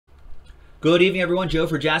Good evening, everyone. Joe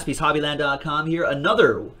for JaspysHobbyland.com here.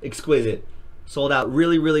 Another exquisite sold out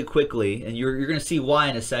really, really quickly, and you're going to see why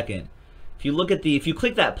in a second. If you look at if you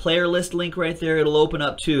click that player list link right there, it'll open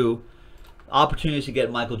up to opportunities to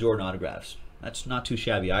get Michael Jordan autographs. That's not too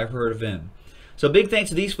shabby. I've heard of him. So big thanks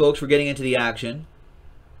to these folks for getting into the action.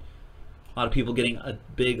 A lot of people getting a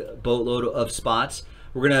big boatload of spots.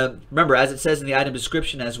 We're going to, remember, as it says in the item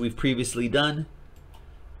description, as we've previously done,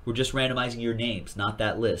 we're just randomizing your names, not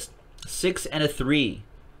that list. 6 and a 3,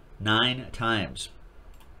 9 times.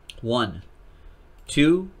 1,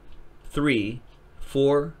 2, 3,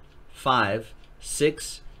 4, 5,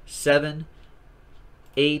 6, 7,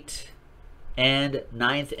 8, and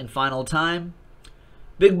 9th and final time.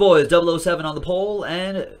 Big boys, 007 on the pole,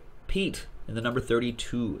 and Pete in the number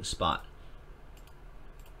 32 spot.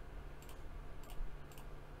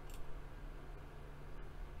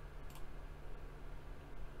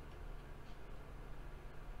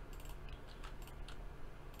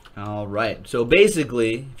 All right, so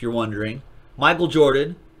basically, if you're wondering, Michael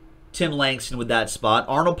Jordan, Tim Langston with that spot.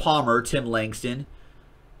 Arnold Palmer, Tim Langston.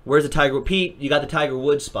 Where's the Tiger? Pete, you got the Tiger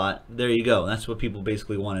Woods spot. There you go. That's what people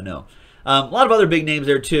basically want to know. A lot of other big names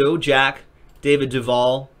there too. Jack, David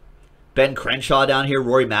Duval, Ben Crenshaw down here,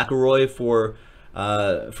 Rory McIlroy for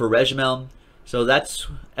Regimel. So that's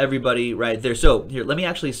everybody right there. So here, let me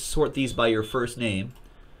actually sort these by your first name.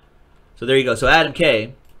 So there you go. So Adam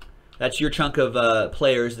K. That's your chunk of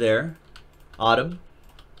players there. Autumn,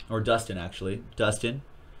 or Dustin actually. Dustin.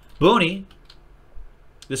 Booney.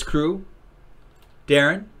 This crew.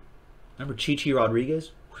 Darren. Remember Chichi Rodriguez?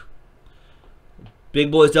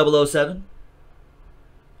 Big Boys 007.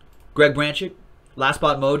 Greg Branchick. Last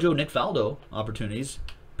Spot Mojo. Nick Faldo opportunities.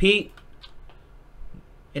 Pete.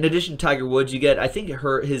 In addition to Tiger Woods, you get, I think,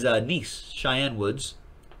 his niece, Cheyenne Woods.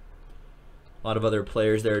 A lot of other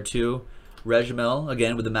players there too. Regimel,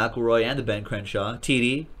 again, with the McIlroy and the Ben Crenshaw.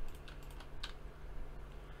 TD.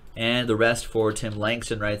 And the rest for Tim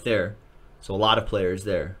Langston right there. So a lot of players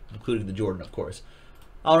there, including the Jordan, of course.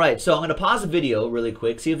 All right, so I'm going to pause the video really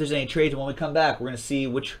quick, see if there's any trades, and when we come back, we're going to see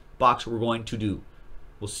which box we're going to do.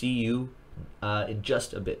 We'll see you in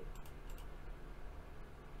just a bit.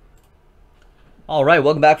 All right,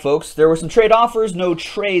 welcome back, folks. There were some trade offers, no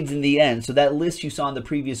trades in the end. So that list you saw on the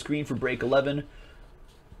previous screen for break 11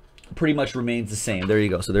 pretty much remains the same. There you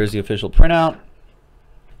go. So there's the official printout.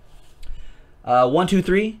 1, 2,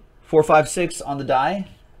 3, 4, 5, 6 on the die.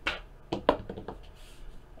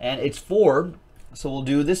 And it's 4. So we'll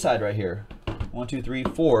do this side right here. 1, 2, 3,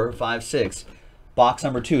 4, 5, 6. Box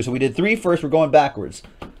number 2. So we did 3 first. We're going backwards.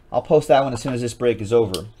 I'll post that one as soon as this break is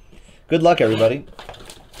over. Good luck, everybody.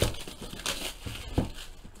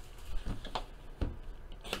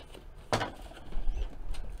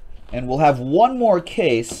 And we'll have one more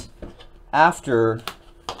case after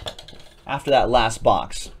that last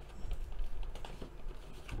box.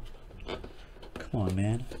 Come on,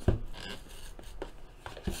 man.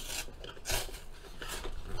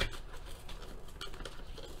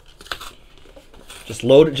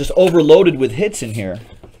 Just overloaded with hits in here.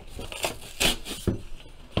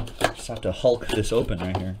 Just have to Hulk this open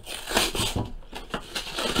right here.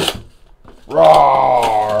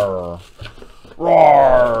 Roar!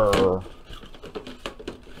 Roar!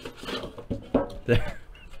 There.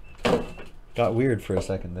 Got weird for a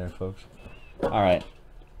second there, folks. All right.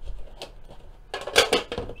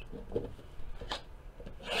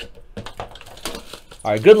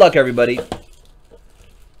 All right, good luck, everybody.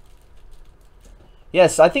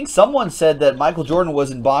 Yes, I think someone said that Michael Jordan was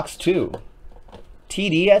in box 2.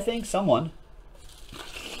 TD, I think, someone.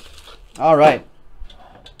 All right.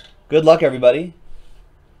 Good luck, everybody.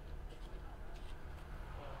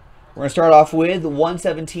 We're going to start off with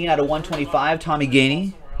 117 out of 125, Tommy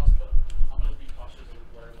Gainey.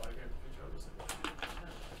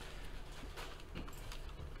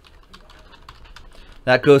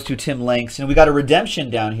 That goes to Tim Langston. We got a redemption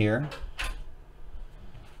down here.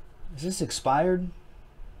 Is this expired?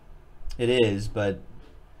 It is, but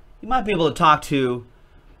you might be able to talk to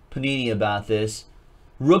Panini about this.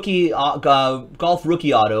 Rookie golf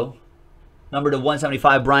rookie auto, number to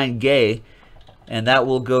 175, Brian Gay. And that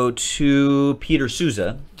will go to Peter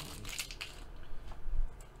Souza.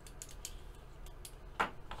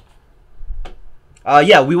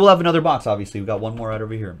 Yeah, we will have another box, obviously. We've got one more right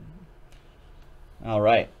over here. All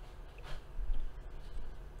right.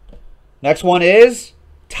 Next one is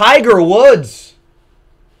Tiger Woods.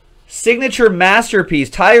 Signature masterpiece.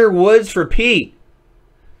 Tiger Woods for Pete.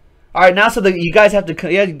 All right, now so that you guys have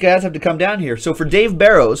to come down here. So for Dave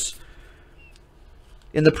Barrows,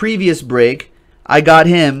 in the previous break, I got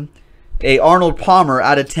him a Arnold Palmer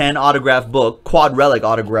out of 10 autograph book, quad relic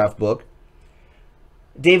autograph book.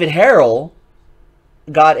 David Harrell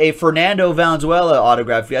got a Fernando Valenzuela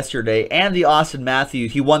autograph yesterday and the Austin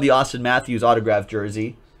Matthews. He won the Austin Matthews autograph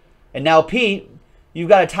jersey. And now, Pete, you've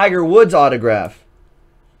got a Tiger Woods autograph.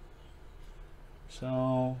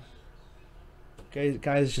 So,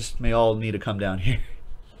 guys just may all need to come down here.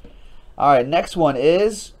 All right, next one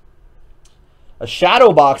is a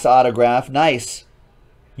shadow box autograph. Nice.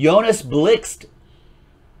 Jonas Blixt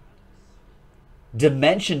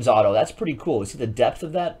Dimensions auto. That's pretty cool. You see the depth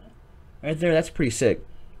of that right there? That's pretty sick.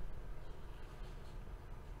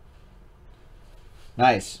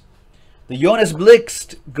 Nice. The Jonas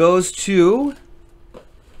Blixt goes to...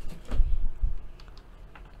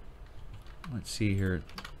 Let's see here.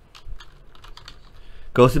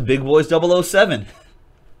 Goes to Big Boys 007.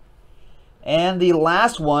 And the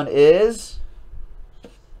last one is...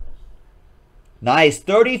 Nice.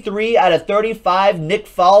 33 out of 35, Nick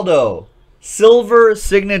Faldo. Silver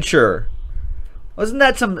signature. Wasn't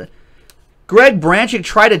that some... Greg Branchik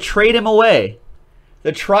tried to trade him away.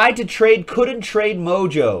 The tried to trade, couldn't trade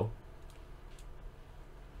mojo.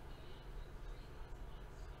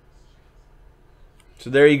 So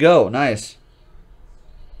there you go. Nice.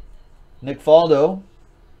 Nick Faldo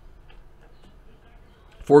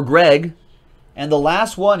for Greg. And the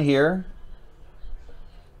last one here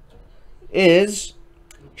is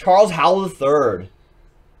Charles Howell III.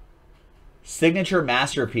 Signature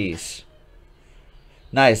masterpiece.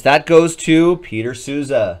 Nice. That goes to Peter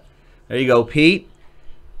Souza. There you go, Pete.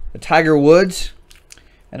 The Tiger Woods.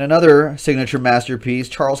 And another signature masterpiece,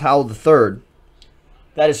 Charles Howell III.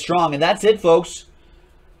 That is strong. And that's it, folks.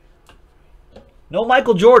 No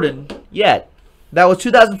Michael Jordan yet. That was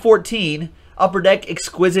 2014 Upper Deck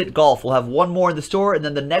Exquisite Golf. We'll have one more in the store, and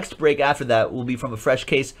then the next break after that will be from a fresh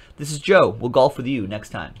case. This is Joe. We'll golf with you next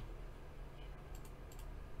time.